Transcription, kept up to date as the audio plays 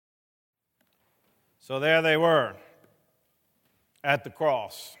So there they were at the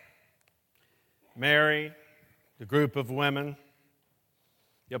cross. Mary, the group of women,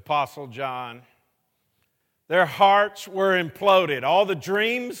 the Apostle John. Their hearts were imploded. All the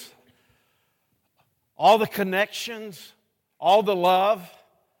dreams, all the connections, all the love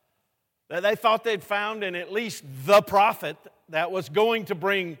that they thought they'd found in at least the prophet that was going to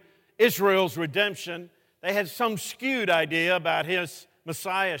bring Israel's redemption. They had some skewed idea about his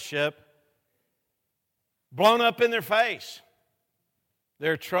messiahship blown up in their face.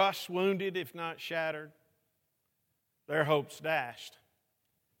 Their trust wounded, if not shattered. Their hopes dashed.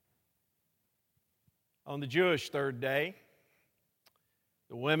 On the Jewish third day,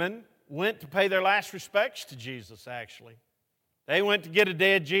 the women went to pay their last respects to Jesus, actually. They went to get a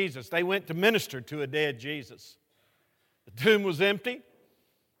dead Jesus. They went to minister to a dead Jesus. The tomb was empty,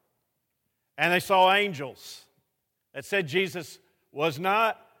 and they saw angels that said Jesus was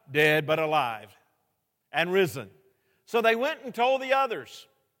not dead but alive and risen. So they went and told the others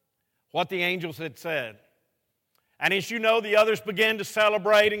what the angels had said. And as you know, the others began to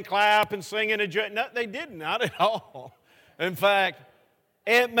celebrate and clap and sing and enjoy. No, they did not at all. In fact,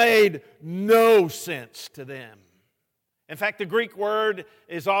 it made no sense to them. In fact, the Greek word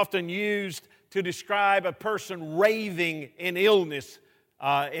is often used to describe a person raving in illness,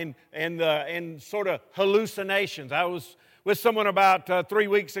 in sort of hallucinations. I was with someone about 3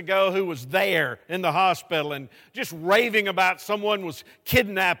 weeks ago who was there in the hospital and just raving about someone was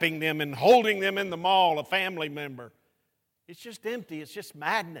kidnapping them and holding them in the mall, a family member. It's just empty. It's just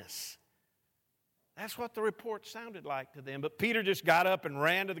madness. That's what the report sounded like to them. But Peter just got up and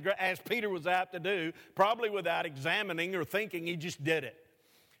ran to the grave, as Peter was apt to do, probably without examining or thinking. He just did it.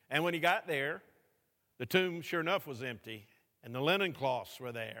 And when he got there, the tomb, sure enough, was empty, and the linen cloths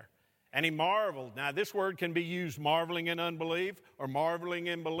were there. And he marveled. Now, this word can be used marveling in unbelief or marveling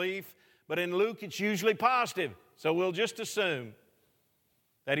in belief, but in Luke it's usually positive. So we'll just assume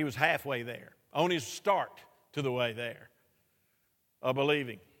that he was halfway there, on his start to the way there of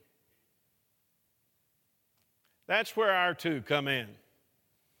believing. That's where our two come in.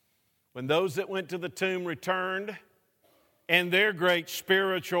 When those that went to the tomb returned in their great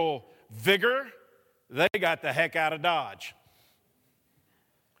spiritual vigor, they got the heck out of Dodge.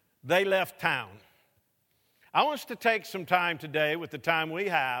 They left town. I want us to take some time today, with the time we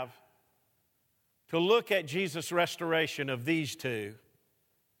have, to look at Jesus' restoration of these two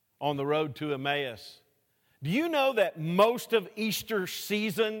on the road to Emmaus. Do you know that most of Easter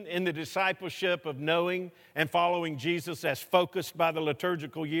season in the discipleship of knowing and following Jesus as focused by the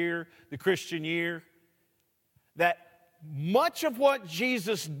liturgical year, the Christian year, that much of what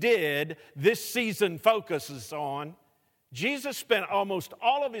Jesus did this season focuses on? Jesus spent almost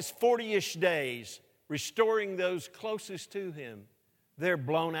all of his 40-ish days restoring those closest to him, their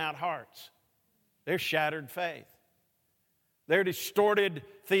blown-out hearts, their shattered faith, their distorted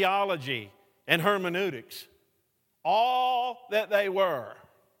theology and hermeneutics. All that they were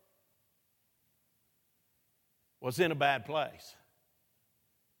was in a bad place.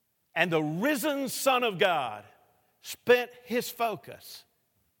 And the risen Son of God spent his focus,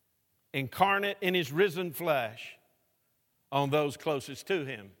 incarnate in his risen flesh, on those closest to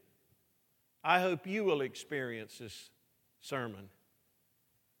him. I hope you will experience this sermon.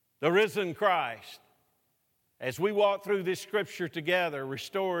 The risen Christ, as we walk through this scripture together,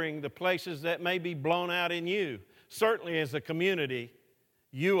 restoring the places that may be blown out in you. Certainly as a community,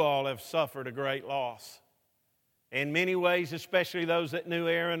 you all have suffered a great loss. In many ways, especially those that knew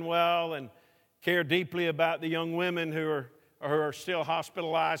Aaron well and care deeply about the young women who are still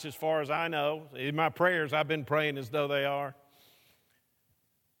hospitalized, as far as I know. In my prayers, I've been praying as though they are.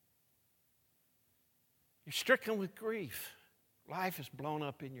 You're stricken with grief. Life is blown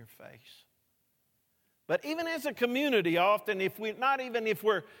up in your face. But even as a community, often if we're not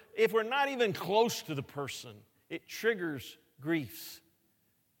even close to the person, it triggers griefs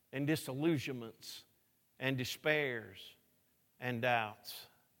and disillusionments and despairs and doubts.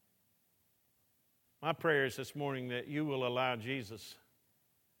 My prayer is this morning that you will allow Jesus,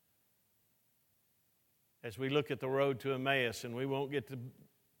 as we look at the road to Emmaus, and we won't get to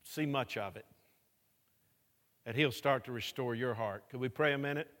see much of it, that he'll start to restore your heart. Could we pray a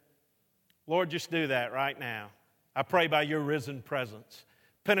minute? Lord, just do that right now. I pray by your risen presence.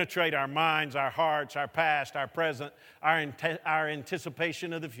 Penetrate our minds, our hearts, our past, our present, our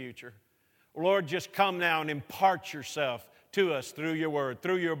anticipation of the future. Lord, just come now and impart yourself to us through your word,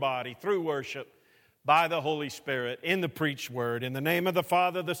 through your body, through worship, by the Holy Spirit, in the preached word. In the name of the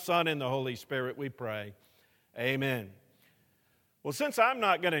Father, the Son, and the Holy Spirit we pray. Amen. Well, since I'm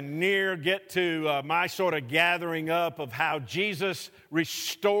not going to get to my sort of gathering up of how Jesus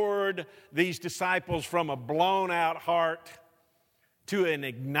restored these disciples from a blown-out heart to an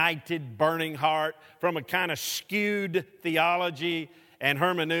ignited, burning heart, from a kind of skewed theology and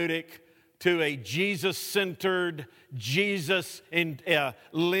hermeneutic to a Jesus-centered, Jesus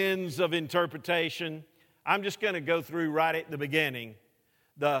lens of interpretation, I'm just going to go through right at the beginning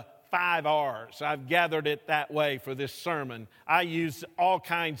the 5 R's. I've gathered it that way for this sermon. I use all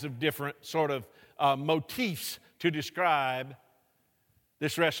kinds of different sort of motifs to describe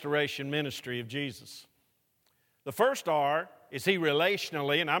this restoration ministry of Jesus. The first R is he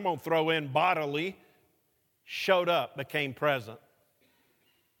relationally, and I'm going to throw in bodily, showed up, became present.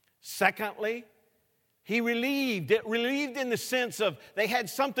 Secondly, he relieved. It relieved in the sense of they had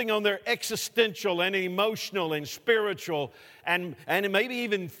something on their existential and emotional and spiritual and maybe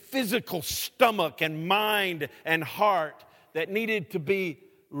even physical stomach and mind and heart that needed to be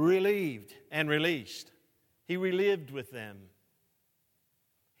relieved and released. He relived with them.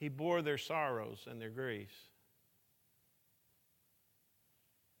 He bore their sorrows and their griefs.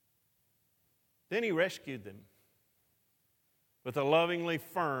 Then he rescued them with a lovingly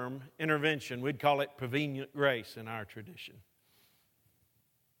firm intervention. We'd call it prevenient grace in our tradition.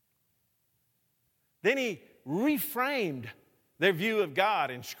 Then he reframed their view of God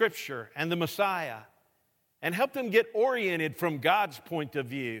in Scripture and the Messiah and helped them get oriented from God's point of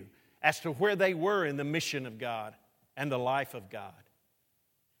view as to where they were in the mission of God and the life of God.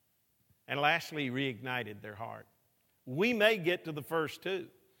 And lastly, he reignited their heart. We may get to the first two.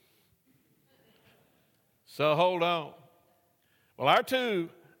 So hold on. Well, our two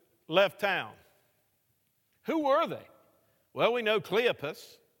left town. Who were they? Well, we know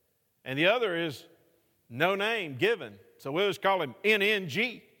Cleopas, and the other is no name given. So we'll just call him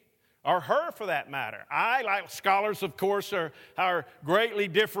NNG, or her for that matter. Like scholars, of course, are greatly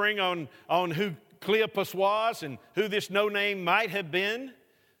differing on who Cleopas was and who this no name might have been.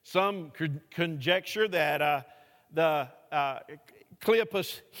 Some conjecture that the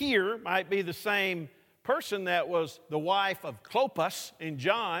Cleopas here might be the same person that was the wife of Clopas in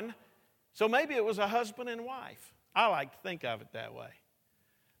John. So maybe it was a husband and wife. I like to think of it that way.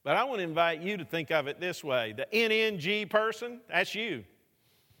 But I want to invite you to think of it this way. The NNG person, that's you.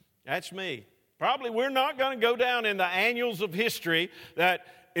 That's me. Probably we're not going to go down in the annals of history that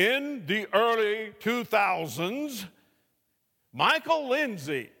in the early 2000s, Michael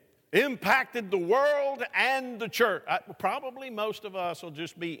Lindsay impacted the world and the church. Probably most of us will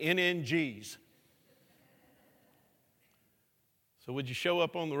just be NNGs. So would you show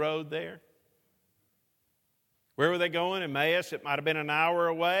up on the road there? Where were they going? Emmaus. It might have been an hour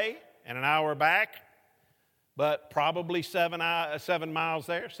away and an hour back, but probably 7 miles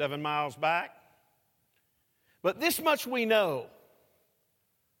there, 7 miles back. But this much we know.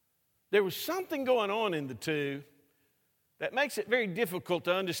 There was something going on in the two that makes it very difficult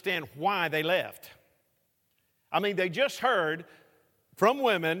to understand why they left. I mean, they just heard from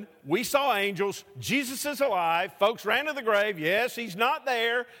women, we saw angels, Jesus is alive, folks ran to the grave, yes, he's not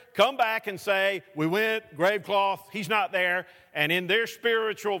there, come back and say, we went, grave cloth, he's not there, and in their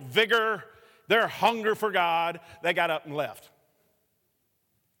spiritual vigor, their hunger for God, they got up and left.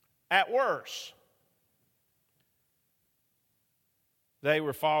 At worst, they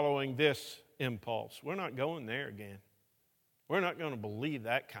were following this impulse. We're not going there again. We're not going to believe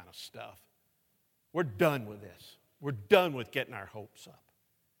that kind of stuff. We're done with this. We're done with getting our hopes up.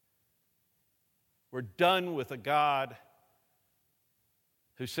 We're done with a God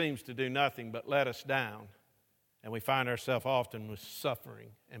who seems to do nothing but let us down, and we find ourselves often with suffering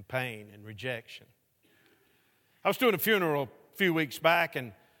and pain and rejection. I was doing a funeral a few weeks back,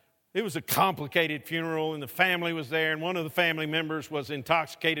 and it was a complicated funeral, and the family was there, and one of the family members was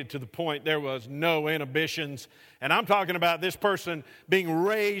intoxicated to the point there was no inhibitions. And I'm talking about this person being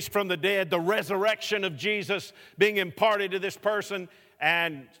raised from the dead, the resurrection of Jesus being imparted to this person.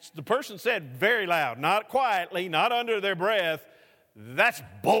 And the person said very loud, not quietly, not under their breath, "That's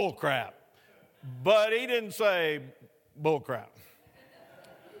bull crap." But he didn't say bull crap.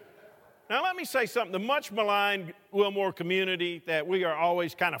 Now, let me say something. The much maligned Wilmore community that we are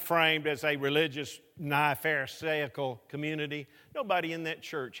always kind of framed as a religious, nigh Pharisaical community, nobody in that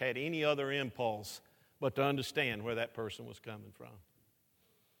church had any other impulse but to understand where that person was coming from.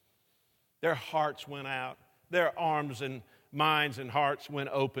 Their hearts went out. Their arms and minds and hearts went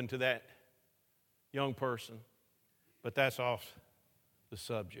open to that young person. But that's off the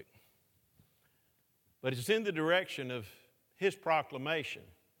subject. But it's in the direction of his proclamation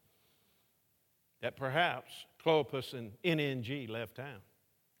that perhaps Clopas and NNG left town.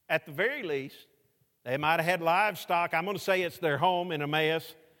 At the very least, They might have had livestock. I'm going to say it's their home in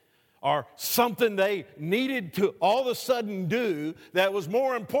Emmaus, or something they needed to all of a sudden do that was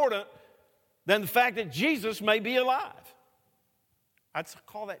more important than the fact that Jesus may be alive. I'd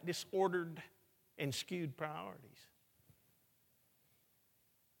call that disordered and skewed priorities.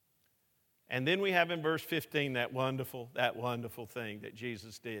 And then we have in verse 15 that wonderful thing that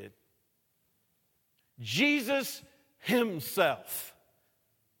Jesus did. Jesus himself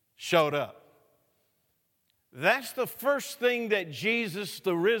showed up. That's the first thing that Jesus,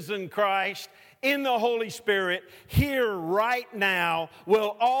 the risen Christ, in the Holy Spirit, here right now,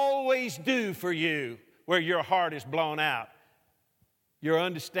 will always do for you where your heart is blown out. Your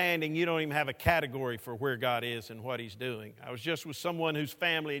understanding, you don't even have a category for where God is and what He's doing. I was just with someone whose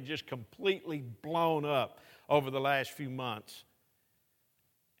family had just completely blown up over the last few months.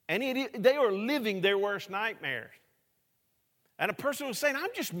 And they were living their worst nightmares. And a person was saying, I'm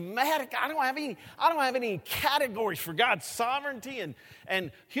just mad. I don't have any categories for God's sovereignty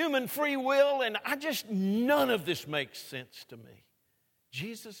and human free will, and none of this makes sense to me.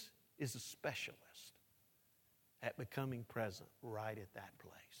 Jesus is a specialist at becoming present right at that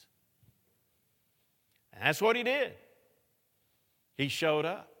place. And that's what He did. He showed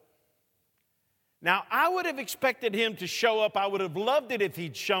up. Now, I would have expected Him to show up. I would have loved it if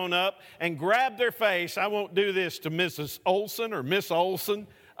He'd shown up and grabbed their face. I won't do this to Mrs. Olson or Miss Olson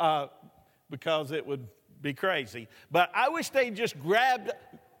because it would be crazy. But I wish they just grabbed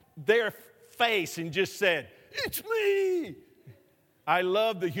their face and just said, "It's me." I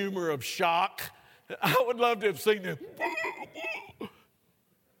love the humor of shock. I would love to have seen them.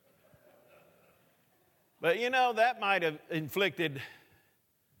 But that might have inflicted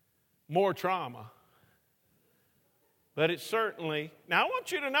more trauma. But it certainly, now I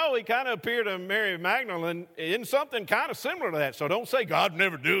want you to know He kind of appeared to Mary Magdalene in something kind of similar to that. So don't say God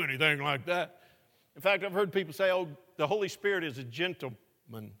never do anything like that. In fact, I've heard people say, the Holy Spirit is a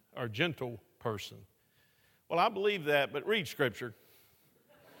gentleman or gentle person. Well, I believe that, but read Scripture.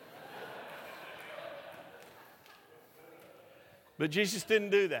 But Jesus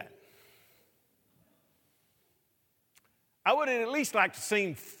didn't do that. I would have at least liked to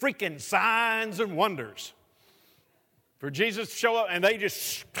see freaking signs and wonders. For Jesus to show up and they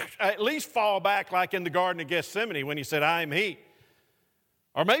just at least fall back like in the Garden of Gethsemane when He said, I am He.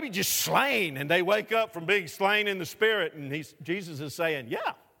 Or maybe just slain and they wake up from being slain in the Spirit and Jesus is saying,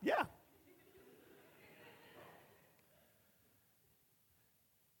 yeah.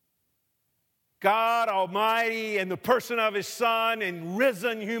 God Almighty in the person of His Son in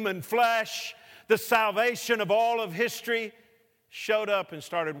risen human flesh, the salvation of all of history, showed up and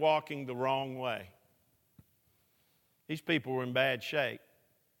started walking the wrong way. These people were in bad shape.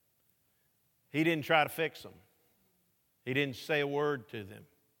 He didn't try to fix them. He didn't say a word to them.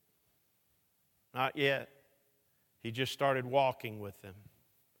 Not yet. He just started walking with them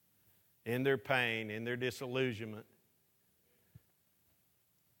in their pain, in their disillusionment.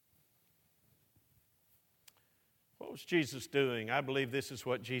 What was Jesus doing? I believe this is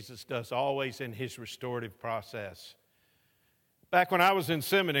what Jesus does always in His restorative process. Back when I was in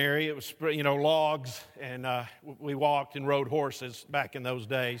seminary, it was, logs, and we walked and rode horses back in those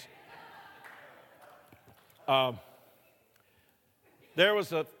days. There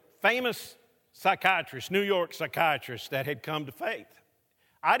was a famous psychiatrist, New York psychiatrist, that had come to faith.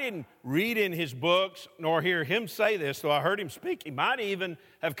 I didn't read in his books nor hear him say this, though I heard him speak. He might even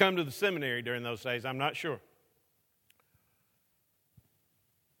have come to the seminary during those days. I'm not sure.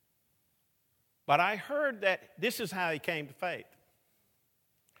 But I heard that this is how he came to faith.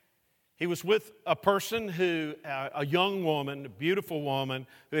 He was with a person a young woman, a beautiful woman,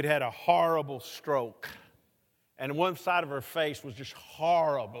 who had had a horrible stroke. And one side of her face was just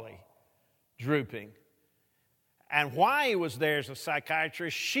horribly drooping. And while he was there as a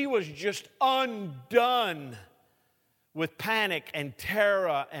psychiatrist, she was just undone with panic and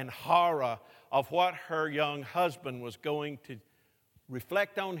terror and horror of what her young husband was going to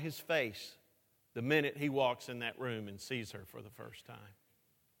reflect on his face the minute he walks in that room and sees her for the first time.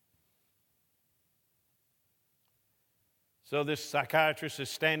 So this psychiatrist is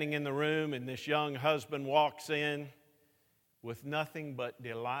standing in the room, and this young husband walks in with nothing but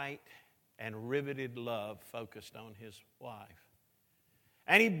delight and riveted love focused on his wife.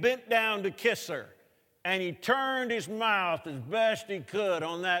 And he bent down to kiss her, and he turned his mouth as best he could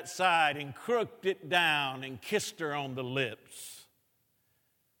on that side and crooked it down and kissed her on the lips.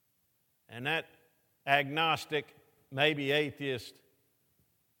 And that agnostic, maybe atheist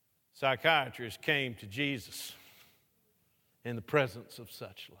psychiatrist came to Jesus in the presence of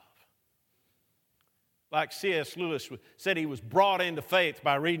such love. Like C.S. Lewis said, he was brought into faith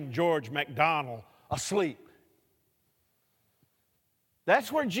by reading George MacDonald asleep.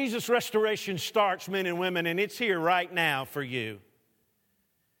 That's where Jesus' restoration starts, men and women, and it's here right now for you.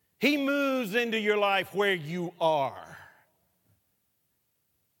 He moves into your life where you are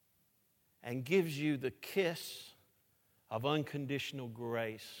and gives you the kiss of unconditional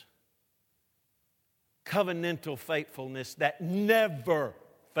grace, covenantal faithfulness that never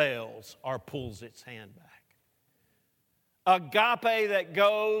fails or pulls its hand back. Agape that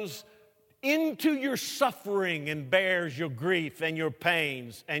goes into your suffering and bears your grief and your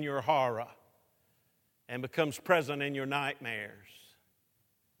pains and your horror and becomes present in your nightmares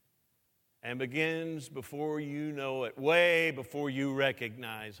and begins before you know it, way before you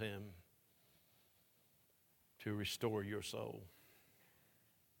recognize Him, to restore your soul.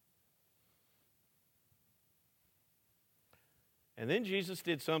 And then Jesus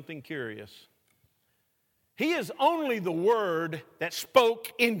did something curious. He is only the Word that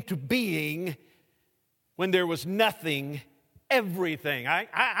spoke into being when there was nothing, everything.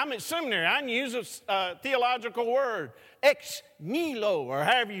 I'm at seminary. I use a theological word, ex nihilo, or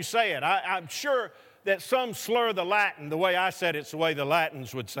however you say it. I'm sure that some slur the Latin. The way I said it's the way the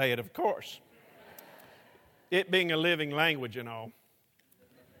Latins would say it, of course. It being a living language and all.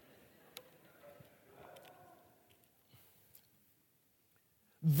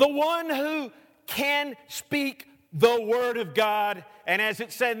 The one who can speak the Word of God. And as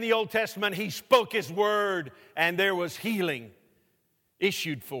it said in the Old Testament, He spoke His Word and there was healing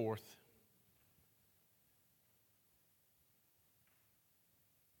issued forth.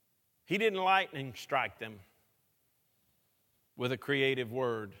 He didn't lightning strike them with a creative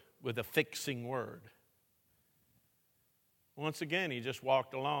word, with a fixing word. Once again, He just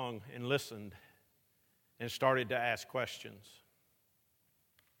walked along and listened and started to ask questions.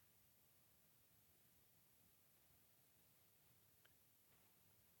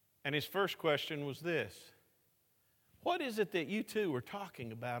 And His first question was this: what is it that you two were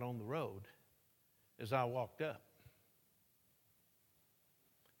talking about on the road as I walked up?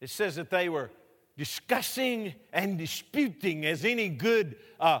 It says that they were discussing and disputing, as any good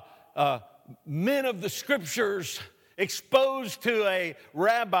men of the Scriptures exposed to a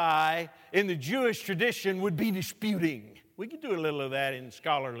rabbi in the Jewish tradition would be disputing. We could do a little of that in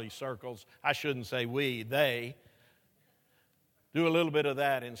scholarly circles. I shouldn't say we, they. Do a little bit of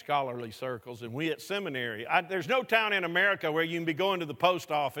that in scholarly circles. And we at seminary, there's no town in America where you can be going to the post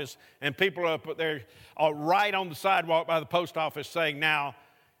office and people are up there right on the sidewalk by the post office saying, now,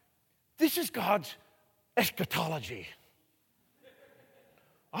 this is God's eschatology.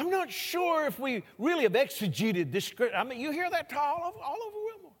 I'm not sure if we really have exegeted this script. I mean, you hear that all over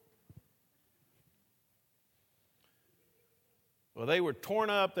Wilmore. Well, they were torn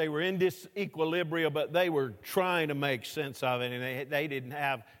up, they were in disequilibrium, but they were trying to make sense of it. And they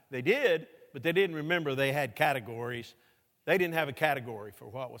did, but they didn't remember they had categories. They didn't have a category for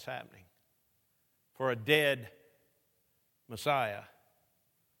what was happening. For a dead Messiah.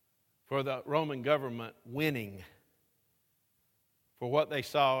 For the Roman government winning. For what they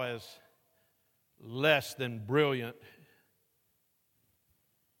saw as less than brilliant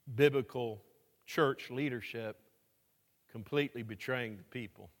biblical church leadership completely betraying the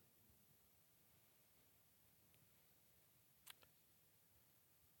people.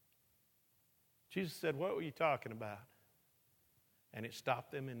 Jesus said, what were you talking about? And it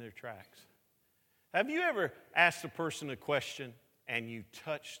stopped them in their tracks. Have you ever asked a person a question and you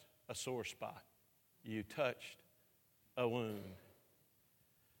touched a sore spot? You touched a wound.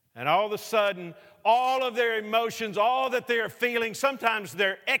 And all of a sudden, all of their emotions, all that they're feeling, sometimes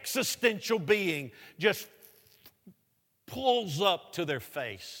their existential being just pulls up to their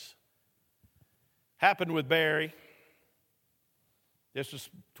face. Happened with Barry. This was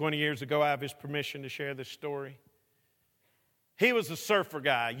 20 years ago. I have his permission to share this story. He was a surfer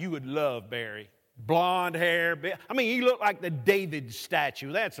guy. You would love Barry. Blonde hair. I mean, he looked like the David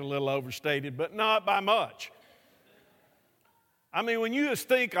statue. That's a little overstated, but not by much. I mean, when you just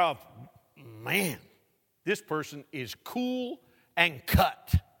think of, man, this person is cool and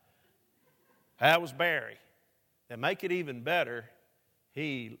cut. That was Barry. To make it even better,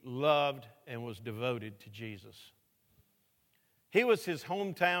 he loved and was devoted to Jesus. He was his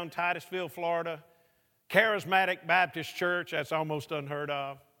hometown, Titusville, Florida, charismatic Baptist church. That's almost unheard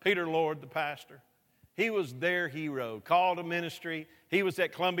of. Peter Lord, the pastor. He was their hero, called to ministry. He was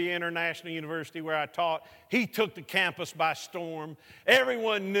at Columbia International University where I taught. He took the campus by storm.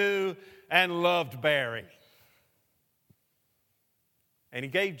 Everyone knew and loved Barry. And he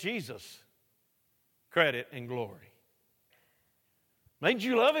gave Jesus credit and glory. Made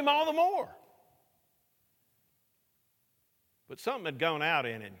you love him all the more. But something had gone out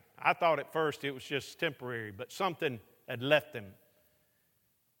in him. I thought at first it was just temporary, but something had left him.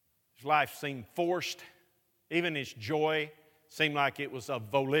 His life seemed forced. Even his joy seemed like it was of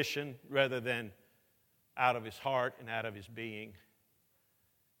volition rather than out of his heart and out of his being.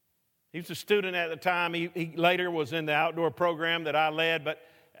 He was a student at the time. He later was in the outdoor program that I led, but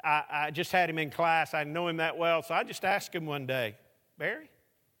I just had him in class. I know him that well, so I just asked him one day, Barry,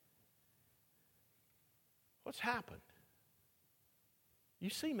 what's happened? You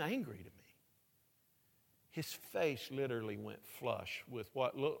seem angry to me. His face literally went flush with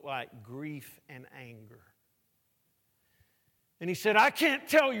what looked like grief and anger. And he said, I can't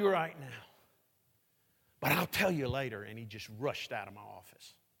tell you right now, but I'll tell you later. And he just rushed out of my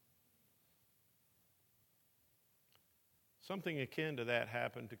office. Something akin to that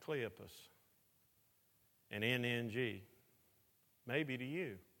happened to Cleopas and NNG, maybe to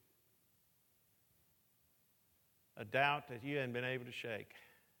you. A doubt that you hadn't been able to shake.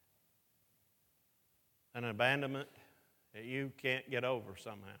 An abandonment that you can't get over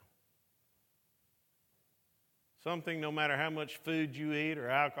somehow. Something, no matter how much food you eat or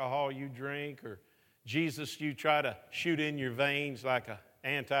alcohol you drink or Jesus you try to shoot in your veins like an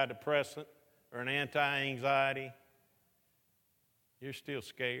antidepressant or an anti-anxiety, you're still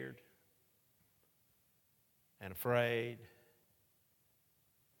scared and afraid,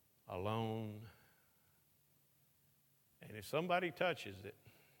 alone. And if somebody touches it,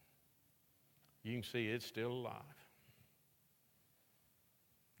 you can see it's still alive.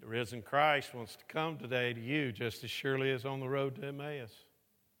 The risen Christ wants to come today to you just as surely as on the road to Emmaus.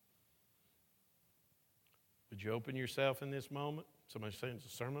 Would you open yourself in this moment? Somebody's saying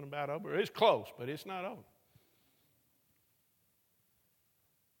it's a sermon about over. It's close, but it's not over.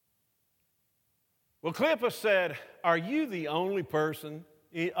 Well, Cleopas said, are you the only person,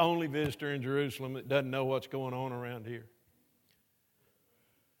 the only visitor in Jerusalem that doesn't know what's going on around here?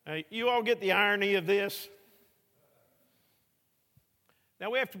 Now, you all get the irony of this? Now,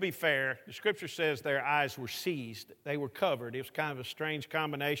 we have to be fair. The Scripture says their eyes were seized. They were covered. It was kind of a strange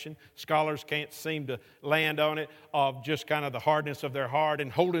combination. Scholars can't seem to land on it, of just kind of the hardness of their heart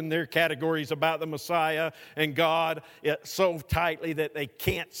and holding their categories about the Messiah and God so tightly that they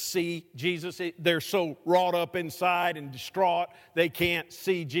can't see Jesus. They're so wrought up inside and distraught, they can't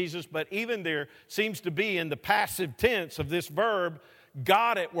see Jesus. But even there seems to be, in the passive tense of this verb,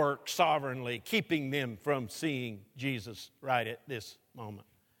 God at work sovereignly, keeping them from seeing Jesus right at this moment.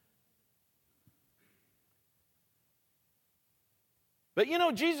 But you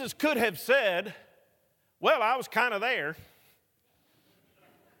know, Jesus could have said, well, I was kind of there,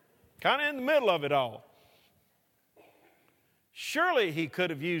 kind of in the middle of it all. Surely he could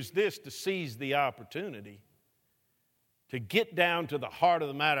have used this to seize the opportunity to get down to the heart of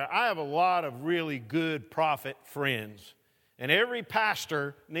the matter. I have a lot of really good prophet friends. And every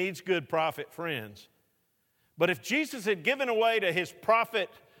pastor needs good prophet friends. But if Jesus had given away to his prophet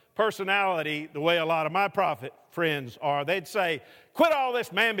personality the way a lot of my prophet friends are, they'd say, quit all this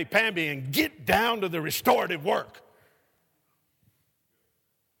mamby-pamby and get down to the restorative work.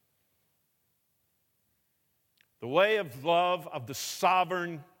 The way of love of the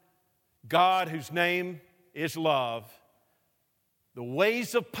sovereign God whose name is love, the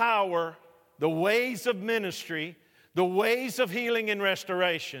ways of power, the ways of ministry, the ways of healing and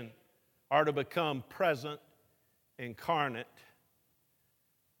restoration are to become present, incarnate,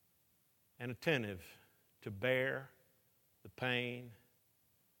 and attentive to bear the pain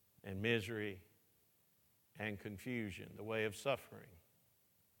and misery and confusion, the way of suffering.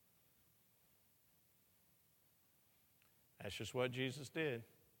 That's just what Jesus did.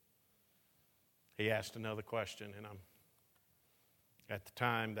 He asked another question, and I'm at the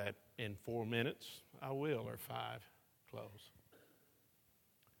time that in 4 minutes I will, or 5, close.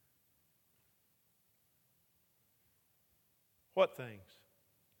 What things?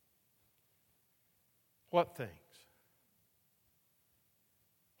 What things?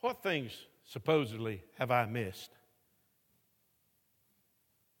 What things supposedly have I missed?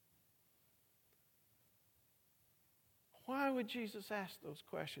 Why would Jesus ask those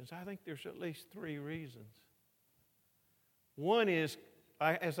questions? I think there's at least 3 reasons. One is,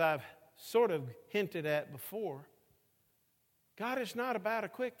 as I've sort of hinted at before, God is not about a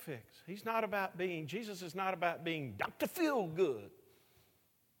quick fix. Jesus is not about being Dr. Feelgood.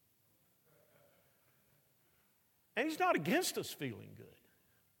 And he's not against us feeling good.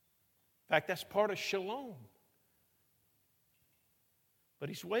 In fact, that's part of shalom. But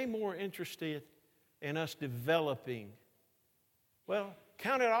he's way more interested in us developing, well,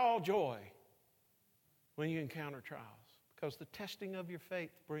 count it all joy when you encounter trials, because the testing of your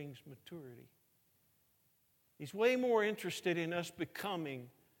faith brings maturity. He's way more interested in us becoming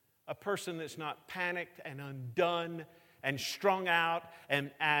A person that's not panicked and undone and strung out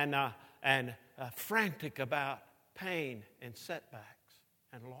and frantic about pain and setbacks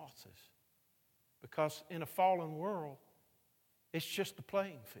and losses. Because in a fallen world, it's just a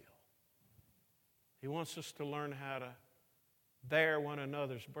playing field. He wants us to learn how to bear one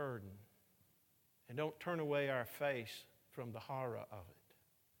another's burden and don't turn away our face from the horror of it.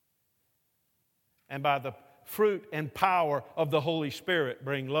 And by the fruit and power of the Holy Spirit,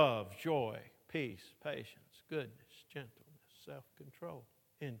 bring love, joy, peace, patience, goodness, gentleness, self-control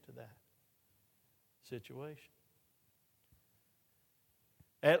into that situation.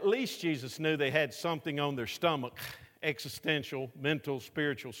 At least Jesus knew they had something on their stomach, existential, mental,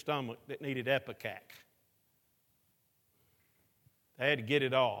 spiritual stomach that needed ipecac. They had to get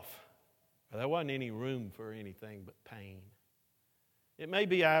it off. There wasn't any room for anything but pain. It may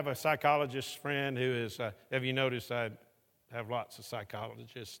be I have a psychologist friend who is, have you noticed I have lots of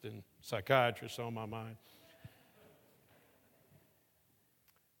psychologists and psychiatrists on my mind,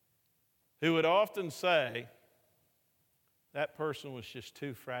 who would often say that person was just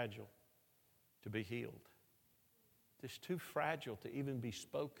too fragile to be healed. Just too fragile to even be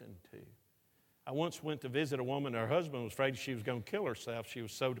spoken to. I once went to visit a woman, her husband was afraid she was going to kill herself. She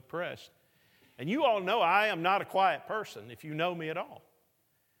was so depressed. And you all know I am not a quiet person, if you know me at all.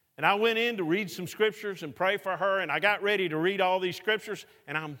 And I went in to read some scriptures and pray for her, and I got ready to read all these scriptures,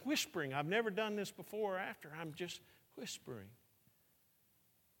 and I'm whispering. I've never done this before or after. I'm just whispering.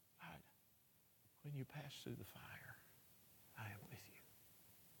 God, when you pass through the fire, I am with you.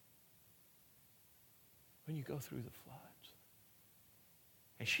 When you go through the floods.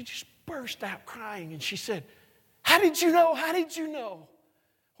 And she just burst out crying, and she said, how did you know? How did you know?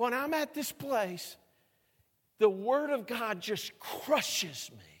 When I'm at this place, the Word of God just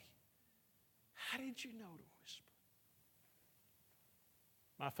crushes me. How did you know to whisper?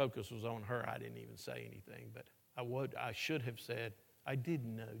 My focus was on her. I didn't even say anything, but I should have said, I did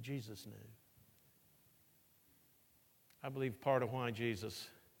know. Jesus knew. I believe part of why Jesus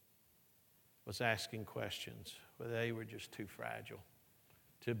was asking questions, whether they were just too fragile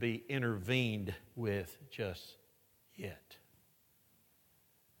to be intervened with just yet.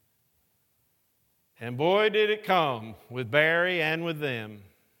 And boy, did it come with Barry and with them.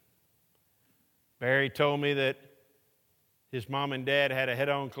 Barry told me that his mom and dad had a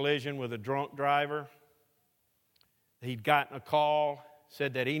head-on collision with a drunk driver. He'd gotten a call,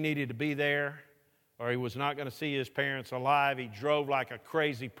 said that he needed to be there or he was not going to see his parents alive. He drove like a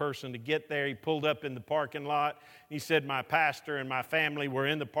crazy person to get there. He pulled up in the parking lot. He said, my pastor and my family were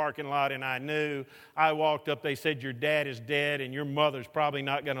in the parking lot, and I knew. I walked up. They said, your dad is dead, and your mother's probably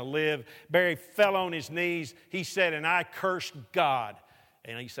not going to live. Barry fell on his knees. He said, and I cursed God.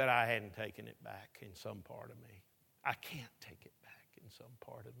 And he said, I hadn't taken it back in some part of me. I can't take it back in some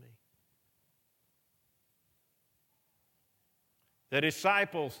part of me. The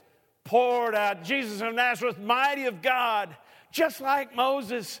disciples poured out Jesus of Nazareth, mighty of God, just like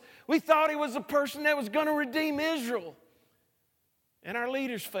Moses. We thought he was the person that was going to redeem Israel. And our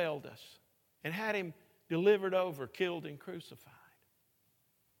leaders failed us and had him delivered over, killed, and crucified.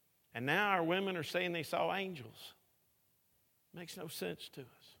 And now our women are saying they saw angels. Makes no sense to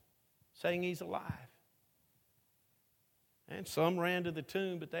us. Saying he's alive. And some ran to the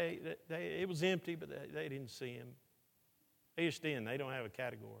tomb, but it was empty, but they didn't see him. They just didn't. They don't have a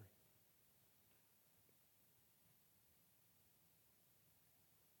category.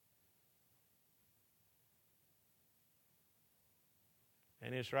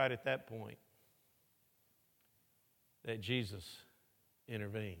 And it's right at that point that Jesus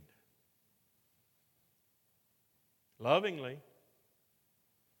intervened. Lovingly,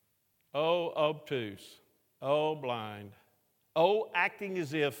 oh obtuse, oh blind, oh acting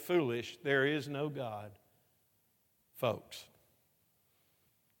as if foolish, there is no God. Folks,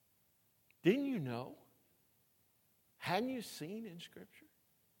 didn't you know? Hadn't you seen in Scripture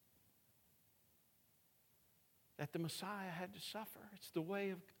that the Messiah had to suffer? It's the way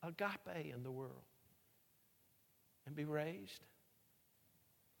of agape in the world. And be raised.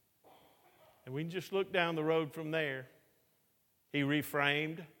 And we can just look down the road from there. He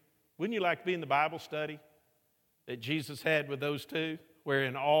reframed. Wouldn't you like to be in the Bible study that Jesus had with those two? Where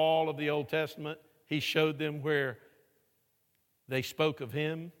in all of the Old Testament, he showed them where they spoke of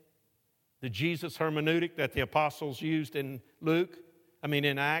him. The Jesus hermeneutic that the apostles used in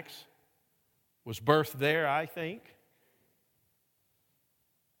Acts, was birthed there, I think.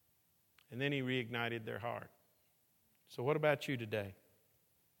 And then he reignited their heart. So what about you today?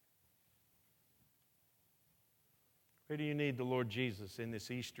 Where do you need the Lord Jesus in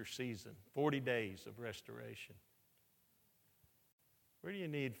this Easter season? 40 days of restoration. Where do you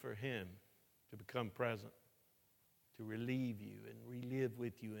need for Him to become present, to relieve you and relive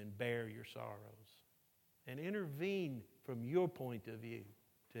with you and bear your sorrows and intervene from your point of view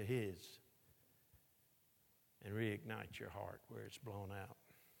to His and reignite your heart where it's blown out?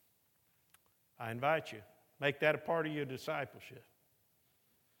 I invite you, make that a part of your discipleship.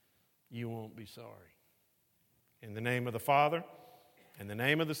 You won't be sorry. In the name of the Father, in the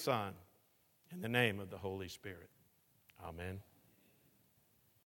name of the Son, in the name of the Holy Spirit. Amen.